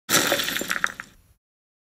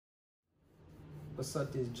What's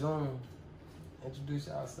up this June? Introduce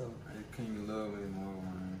yourself. Hey, King Love anymore,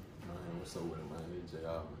 man. What's up with it, man? It's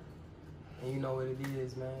J.R., man. And you know what it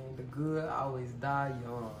is, man. The good always die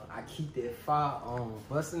young. I keep that fire on.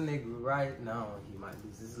 Bust a nigga right now. He might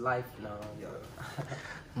lose his life now. Yo.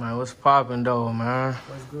 Man, what's poppin' though, man?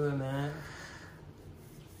 What's good, man?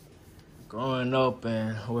 Growing up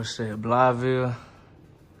in, Blytheville,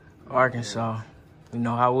 Arkansas. You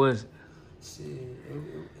know, how was it? Shit,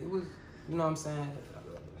 it was, you know what I'm saying?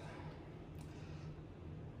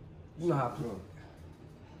 You know how people,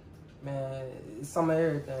 man, it's some of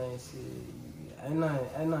everything, shit. Ain't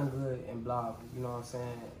nothing good in Blytheville, you know what I'm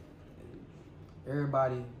saying?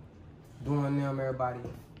 Everybody doing them, everybody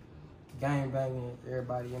gang banging,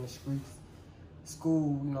 everybody in the streets.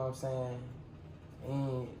 School, you know what I'm saying?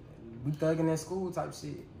 And we thugging at school type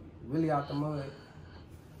shit, really out the mud.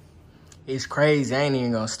 It's crazy. I ain't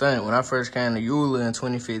even gonna stunt. When I first came to Eula in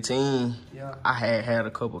 2015, yeah. I had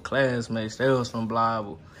a couple classmates. They was from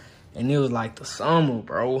Blytheville. And it was like the summer,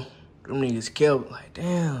 bro. Them niggas kept like,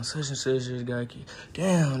 damn, such and such just got killed.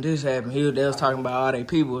 Damn, this happened. They was talking about all they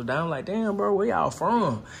people. I'm like, damn, bro, where y'all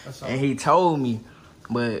from? And he told me,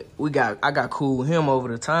 but I got cool with him over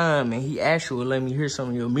the time, and he actually let me hear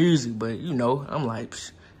some of your music. But you know, I'm like,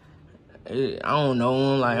 psh, I don't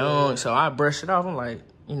know him, like, so I brushed it off. I'm like,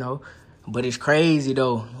 you know, but it's crazy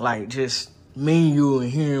though, like just me and you and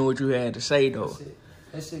hearing what you had to say though.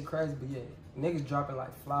 That shit crazy, but yeah. Niggas dropping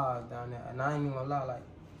like flies down there, and I ain't even gonna lie, like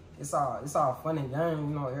it's all fun and game,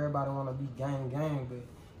 you know. Everybody wanna be gang, but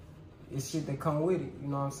it's shit that come with it, you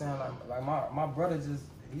know what I'm saying? Like my brother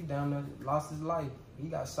he down there lost his life. He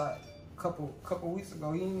got shot a couple weeks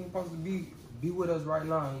ago. He ain't even supposed to be with us right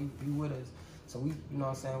now. He with us, so we, you know what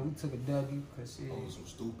I'm saying? We took a W cause shit. Oh, some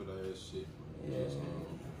stupid ass shit.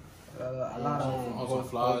 Yeah, a lot of some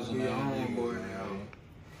flies in there.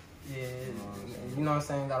 Yeah, you know what I'm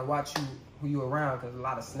saying? Gotta watch who you around, cause a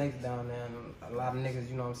lot of snakes down there, and a lot of niggas,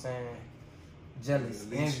 you know what I'm saying, jealous,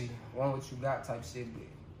 envy, want what you got type shit, but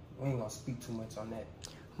we ain't gonna speak too much on that.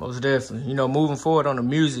 Most definitely. You know, moving forward on the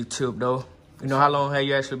music tip though, you know, how long have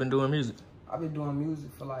you actually been doing music? I've been doing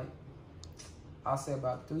music for like, I'll say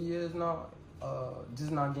about 3 years now,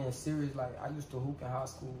 just not getting serious. Like, I used to hoop in high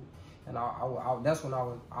school, and that's when I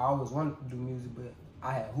always wanted to do music, but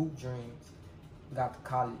I had hoop dreams. Got to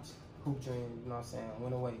college, hoop dreams, you know what I'm saying,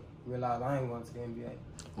 went away. Realized I ain't going to the NBA.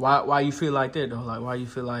 Why you feel like that though? Like, why you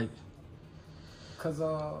feel like? Cause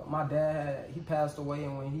my dad he passed away,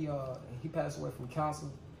 and when he passed away from cancer,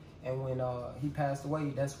 and when he passed away,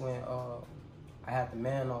 that's when I had to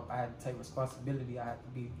man up. I had to take responsibility. I had to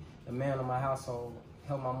be the man of my household,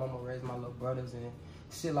 help my mama raise my little brothers and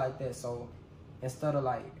shit like that. So instead of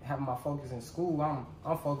like having my focus in school,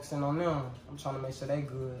 I'm focusing on them. I'm trying to make sure they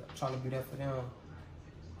good. I'm trying to be there for them.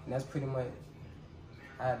 And that's pretty much,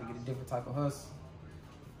 I had to get a different type of hustle.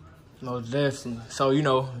 Most definitely. So, you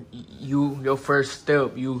know, your first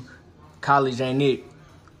step, college ain't it.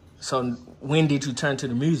 So when did you turn to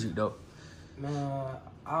the music though? Man,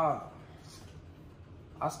 I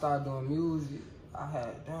started doing music.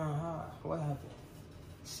 What happened?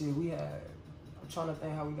 Shit, I'm trying to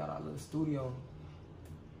think how we got our little studio.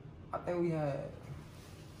 I think we had,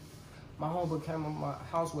 my homeboy came to my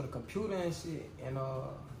house with a computer and shit, and I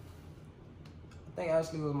think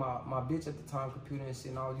actually it was my bitch at the time computer and shit,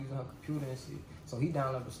 and I was using her computer and shit. So he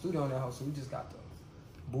downloaded the studio in that house, so we just got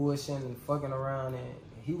the bullshitting and fucking around, and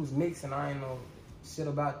he was mixing. I ain't know shit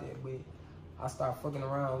about that, but I started fucking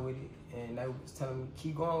around with it, and they was telling me,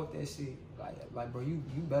 keep going with that shit. Like bro, you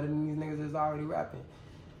better than these niggas that's already rapping.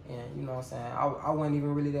 And you know what I'm saying? I wasn't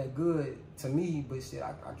even really that good to me, but shit,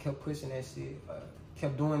 I kept pushing that shit,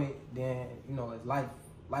 kept doing it. Then, you know, as life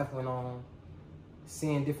went on,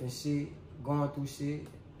 seeing different shit, going through shit,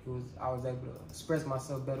 I was able to express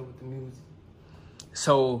myself better with the music.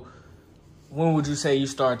 So when would you say you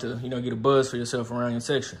start to, you know, get a buzz for yourself around your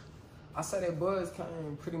section? I say that buzz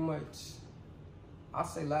came pretty much, I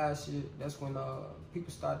say last year. That's when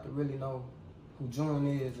people started to really know who June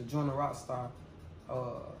is, or Tha Rockstar.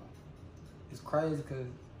 It's crazy because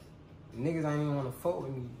niggas ain't even want to fuck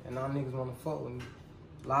with me, and now niggas want to fuck with me.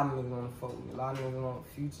 A lot of niggas want to fuck with me. A lot of niggas want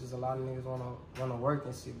futures. A lot of niggas want to work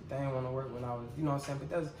and shit, but they ain't want to work when I was, you know what I'm saying?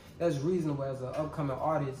 But that's reasonable as an upcoming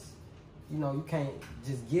artist. You know, you can't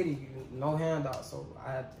just get it, no handout. So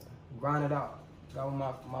I had to grind it out. Got with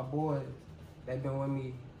my boys. They've been with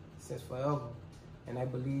me since forever, and they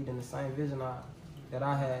believed in the same vision that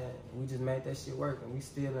I had. We just made that shit work, and we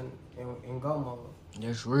still in go mode.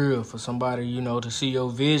 That's real for somebody, you know, to see your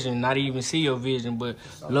vision, not even see your vision, but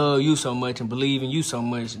love you so much and believe in you so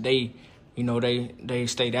much. They, you you know, they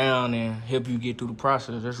stay down and help you get through the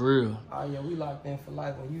process. That's real. Oh yeah, we locked in for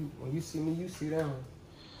life. When you see me, you see them.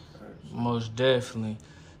 Most definitely.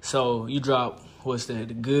 So you dropped, what's that,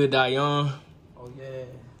 The Good Die Young? Oh yeah.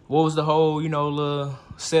 What was the whole, you know, little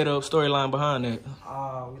setup storyline behind that?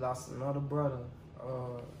 We lost another brother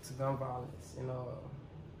to gun violence. You know.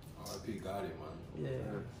 R.I.P. got it, man.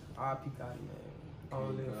 Yeah. R.I.P. got it, man.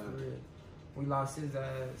 Don't live for real. We lost his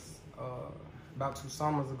ass about 2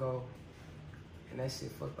 summers ago, and that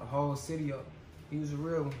shit fucked the whole city up. He was a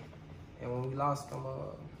real one, and when we lost him,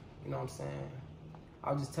 you know what I'm saying,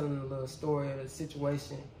 I was just telling a little story of the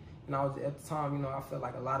situation, and I was at the time, you know, I felt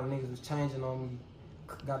like a lot of niggas was changing on me,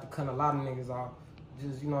 got to cut a lot of niggas off,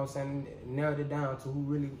 just, you know what I'm saying, narrowed it down to who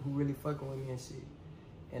really fucking with me and shit,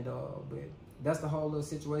 and but that's the whole little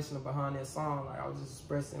situation behind that song. Like I was just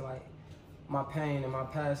expressing like my pain and my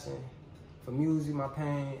passion for music, my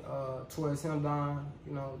pain towards him dying,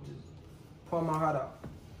 you know, just pour my heart out.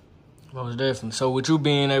 Most definitely. So with you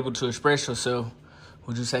being able to express yourself,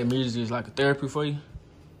 would you say music is like a therapy for you?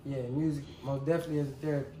 Yeah, music most definitely is a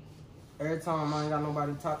therapy. Every time I ain't got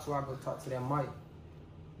nobody to talk to, I go talk to that mic.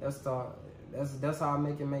 That's how I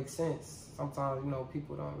make it make sense. Sometimes, you know,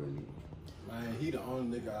 people don't really. Man, he the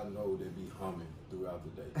only nigga I know that be humming throughout the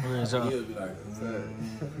day. He'll be like,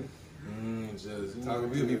 just, you know,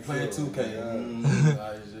 we'll be playing 2K.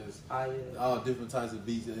 Like, just all different types of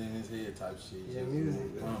beats in his head type shit. Yeah, just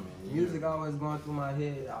music. Humming, music always going through my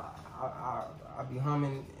head. I be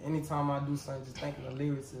humming anytime I do something, just thinking the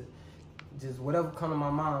lyrics, just whatever come to my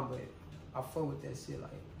mind. But I fuck with that shit.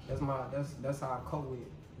 Like that's how I cope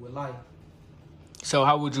with life. So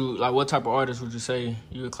how would you, like, what type of artist would you say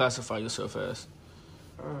you would classify yourself as?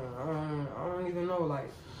 I don't even know.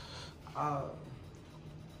 Like, I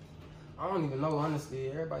don't even know, honestly.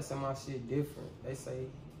 Everybody say my shit different. They say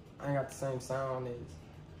I ain't got the same sound as,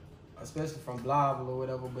 especially from Blob or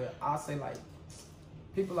whatever, but I say, like,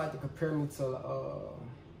 people like to compare me to,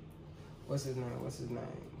 what's his name?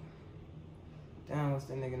 Damn, what's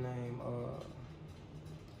that nigga name?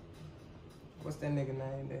 What's that nigga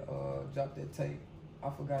name that dropped that tape? I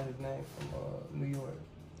forgot his name from New York.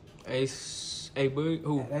 A Boogie?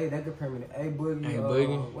 Who? They compare me to A Boogie. A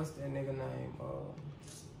Boogie? What's that nigga name?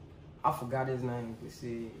 I forgot his name, but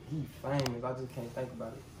shit, he famous. I just can't think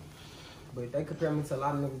about it. But they compare me to a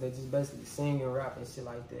lot of niggas that just basically sing and rap and shit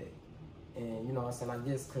like that. And you know what I'm saying? I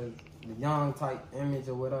guess because the young type image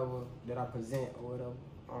or whatever that I present or whatever,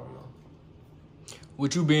 I don't know.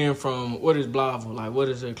 With you being from, what is Blytheville? Like, what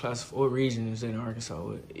is the class? What region is that in Arkansas?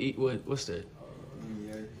 What's that?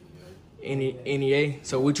 NEA.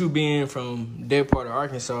 So with you being from that part of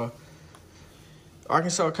Arkansas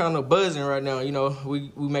kind of buzzing right now. You know,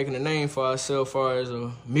 we making a name for ourselves as far as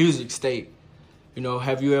a music state. You know,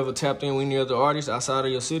 have you ever tapped in with any other artists outside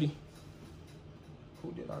of your city?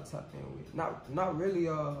 Who did I tap in with? Not really.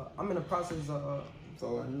 I'm in the process of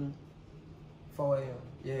 4 a.m. 4 a.m.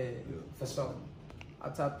 Yeah, for sure. I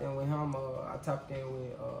tapped in with him. I tapped in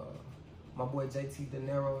with my boy JT De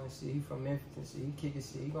Niro and shit. He from Memphis and shit. He kicking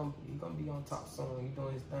shit. He gonna be on top soon. He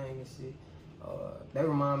doing his thing and shit. They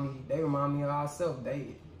remind me of ourselves.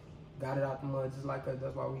 They got it out the mud just like us.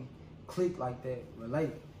 That's why we click like that,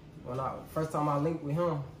 relate. First time I linked with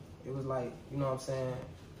him, it was like, you know what I'm saying,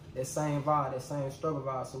 that same vibe, that same struggle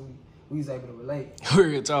vibe. So we was able to relate.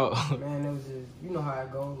 Real talk. Man, it was just, you know how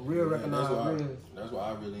it goes. Real recognize real. That's why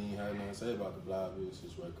I really ain't had nothing to say about the Blytheville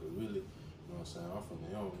situation. Cause really, you know what I'm saying, I'm from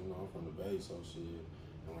the young, you know, I'm from the Bay, so shit.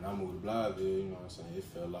 And when I moved to Blytheville, you know what I'm saying, it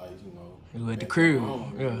felt like, you know, you at the crib.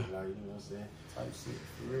 Home, yeah. Like, you know what I'm saying? Type shit,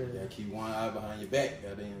 for real. You gotta keep one eye behind your back,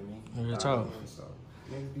 goddamn me. Real talk. So,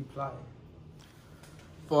 niggas be plotting.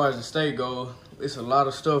 As far as the state goes, it's a lot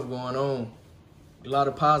of stuff going on. A lot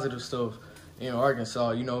of positive stuff in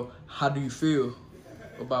Arkansas. You know, how do you feel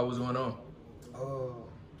about what's going on?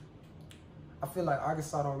 I feel like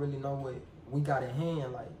Arkansas don't really know what we got in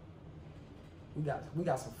hand. Like, we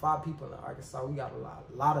got some fire people in Arkansas. We got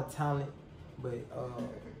a lot of talent, but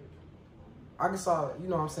Arkansas, you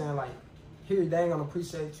know what I'm saying? Like, here they ain't gonna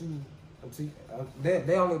appreciate you until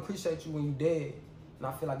they only appreciate you when you dead. And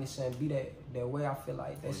I feel like it shouldn't be that way. I feel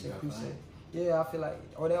like they should appreciate. Yeah, I feel like,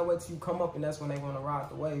 or they'll wait till you come up and that's when they want to ride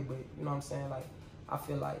the wave. But you know what I'm saying? Like, I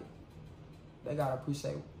feel like they gotta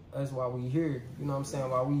appreciate us while we here. You know what I'm saying?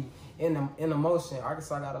 While we in the motion.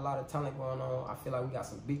 Arkansas got a lot of talent going on. I feel like we got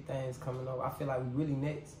some big things coming up. I feel like we really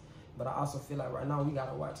next. But I also feel like right now we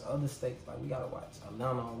gotta watch other states. Like, we gotta watch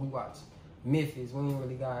Atlanta. We watch Memphis. We ain't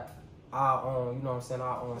really got our own, you know what I'm saying,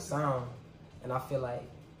 our own sound. And I feel like,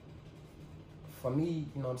 for me,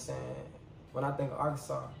 you know what I'm saying, when I think of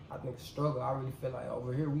Arkansas, I think of struggle. I really feel like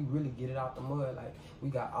over here we really get it out the mud. Like we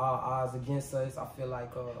got all odds against us. I feel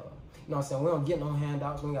like you know what I'm saying, we don't get no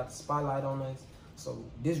handouts. We ain't got the spotlight on us. So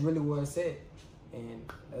this really where it's at,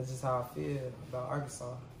 and that's just how I feel about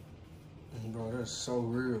Arkansas. Bro, that's so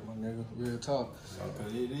real, my nigga. Real talk.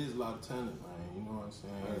 Because it is a lot of talent, man. You know what I'm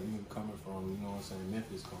saying? You coming from, you know what I'm saying,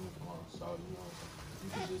 Memphis coming from Arkansas, you know what I'm saying? You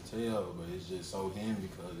can just tell, but it's just so him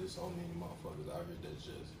because there's so many motherfuckers out here that's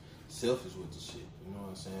just selfish with the shit. You know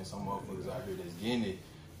what I'm saying? Some motherfuckers out here that's getting it,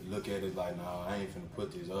 look at it like, nah, I ain't finna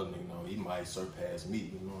put this other nigga on. He might surpass me.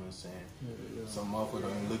 You know what I'm saying? Yeah. Some motherfuckers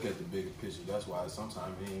don't even look at the bigger picture. That's why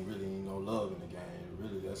sometimes it ain't really no love in the game.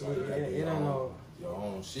 Really, that's how you got your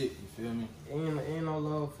own shit. You feel me? Ain't no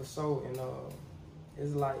love for sure, and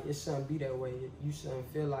it's like it shouldn't be that way. You shouldn't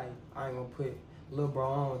feel like I ain't gonna put Lil Bro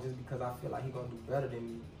on just because I feel like he gonna do better than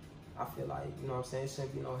me. I feel like, you know what I'm saying, it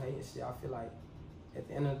shouldn't be no hate and shit. I feel like at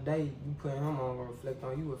the end of the day, you putting him on gonna reflect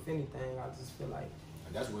on you. If anything, I just feel like.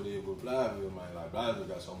 And that's what it is with Blyville, man. Like Blyville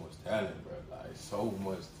got so much talent, bro. Like so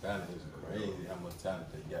much talent. It's crazy how much talent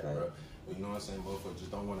they got, bro. But you know what I'm saying? Motherfuckers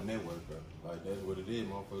just don't want to network, bro. Like that's what it is.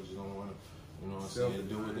 Motherfuckers just don't want to. You know what I'm saying?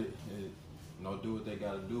 Do what do what they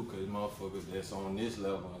gotta do, cause motherfuckers that's on this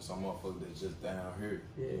level and some motherfuckers that's just down here.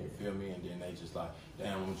 Yeah. You feel me? And then they just like,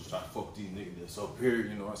 damn, I'm just trying to fuck these niggas that's up here,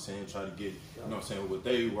 you know what I'm saying? Try to get, you know what I'm saying, what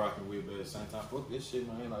they rocking with, but at the same time, fuck this shit,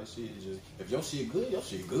 man. Like shit is just, if your shit good, your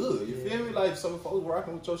shit good. You feel me? Like some folks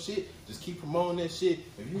rocking with your shit, just keep promoting that shit.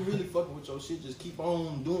 If you really fucking with your shit, just keep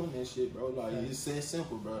on doing that shit, bro. Like it's that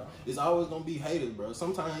simple, bro. It's always gonna be haters, bro.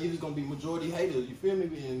 Sometimes it's gonna be majority haters, you feel me?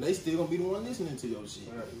 And they still gonna be the one listening to your shit.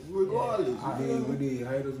 Regardless. We need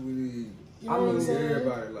haters, we need, you know what I'm saying?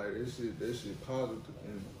 Everybody, like, that shit positive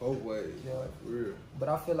in both ways, like, for real. But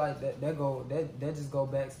I feel like that just go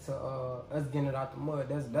back to us getting it out the mud.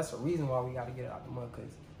 That's the reason why we gotta get it out the mud, cause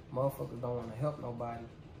motherfuckers don't wanna help nobody.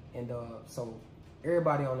 And so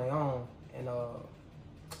everybody on their own, and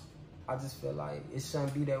I just feel like it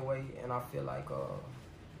shouldn't be that way, and I feel like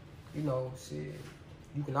you know, shit,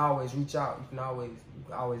 you can always reach out, you can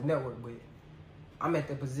always network, but I'm at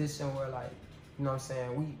the position where, like, you know what I'm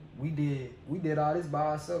saying, we did all this by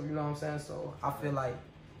ourselves, you know what I'm saying? So I feel like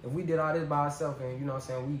if we did all this by ourselves, and you know what I'm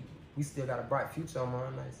saying, we still got a bright future on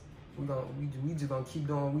us. We just gonna keep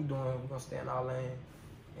doing what we doing. We gonna stay in our lane,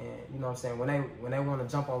 and you know what I'm saying, when they want to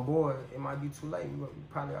jump on board, it might be too late. We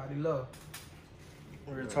probably already love.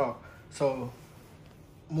 Real talk. So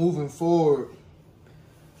moving forward,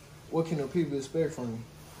 what can the people expect from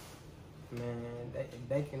you? Man,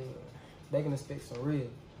 they can expect some real.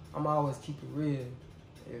 I'm always keep it real.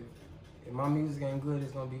 If my music ain't good,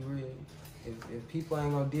 it's gonna be real. If people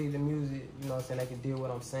ain't gonna dig the music, you know what I'm saying, they can dig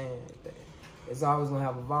what I'm saying. It's always gonna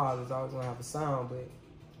have a vibe, it's always gonna have a sound, but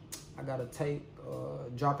I got a tape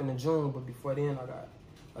dropping in June, but before then I got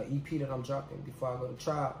an EP that I'm dropping before I go to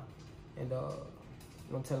trial. And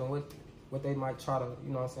I'm telling what they might try to,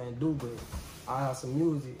 you know what I'm saying, do, but I have some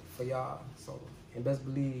music for y'all. So, and best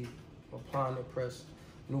believe, I'm applying that pressure.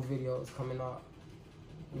 New videos coming out.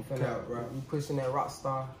 We pushing that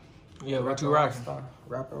Rockstar. Yeah, what you rocking?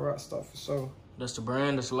 Rapping Rockstar for sure. That's the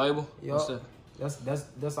brand, that's the label? Yup.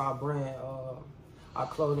 That's our brand. Our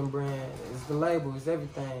clothing brand. It's the label, it's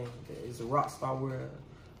everything. It's a Rockstar wear.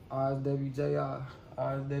 RSWJR,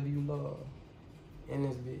 RSW Love. In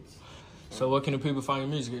this bitch. So what can the people find your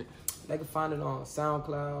music at? They can find it on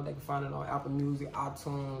SoundCloud, they can find it on Apple Music,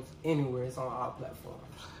 iTunes, anywhere. It's on all platforms.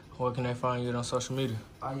 Where can they find you on social media?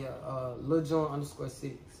 Lil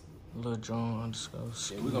Jon_6. Lil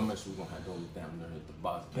Jon_6. Yeah, we're gonna make sure we're gonna have those down there at the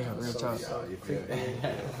bottom. Yeah, real talk.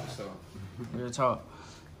 So, real talk.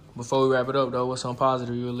 Before we wrap it up though, what's something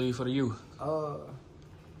positive you would leave for the youth?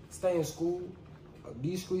 Stay in school.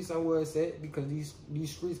 These streets ain't where it's at, because these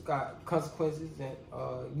streets got consequences, and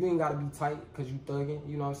you ain't gotta be tight because you thugging.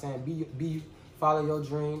 You know what I'm saying? Follow your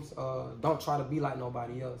dreams. Don't try to be like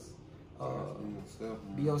nobody else.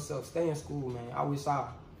 Be yourself. Stay in school, man. I wish I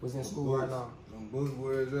was in school right now. Them books,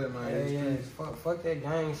 where is that, man? Yeah. Fuck that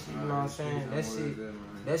gang shit. You know what I'm saying?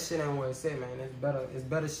 That shit ain't where it's at, man. It's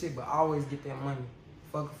better shit, but always get that money.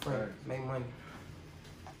 Fuck a friend, make money.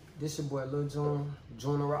 This your boy Lil Jon, Tha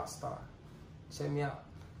Rockstar. Check me out.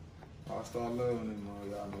 I start loving it, man.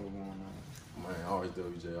 Y'all know what's going on. Man, always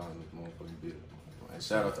WJ on this motherfucking bit. Man,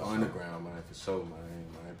 shout out to Underground, man, for sure, man.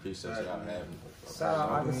 Appreciate y'all having me. Shout out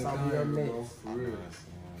Arkansas, we up next. For real.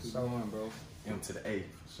 Keep going, bro. M to the A,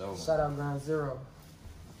 for sure. Shout out Ground Zero.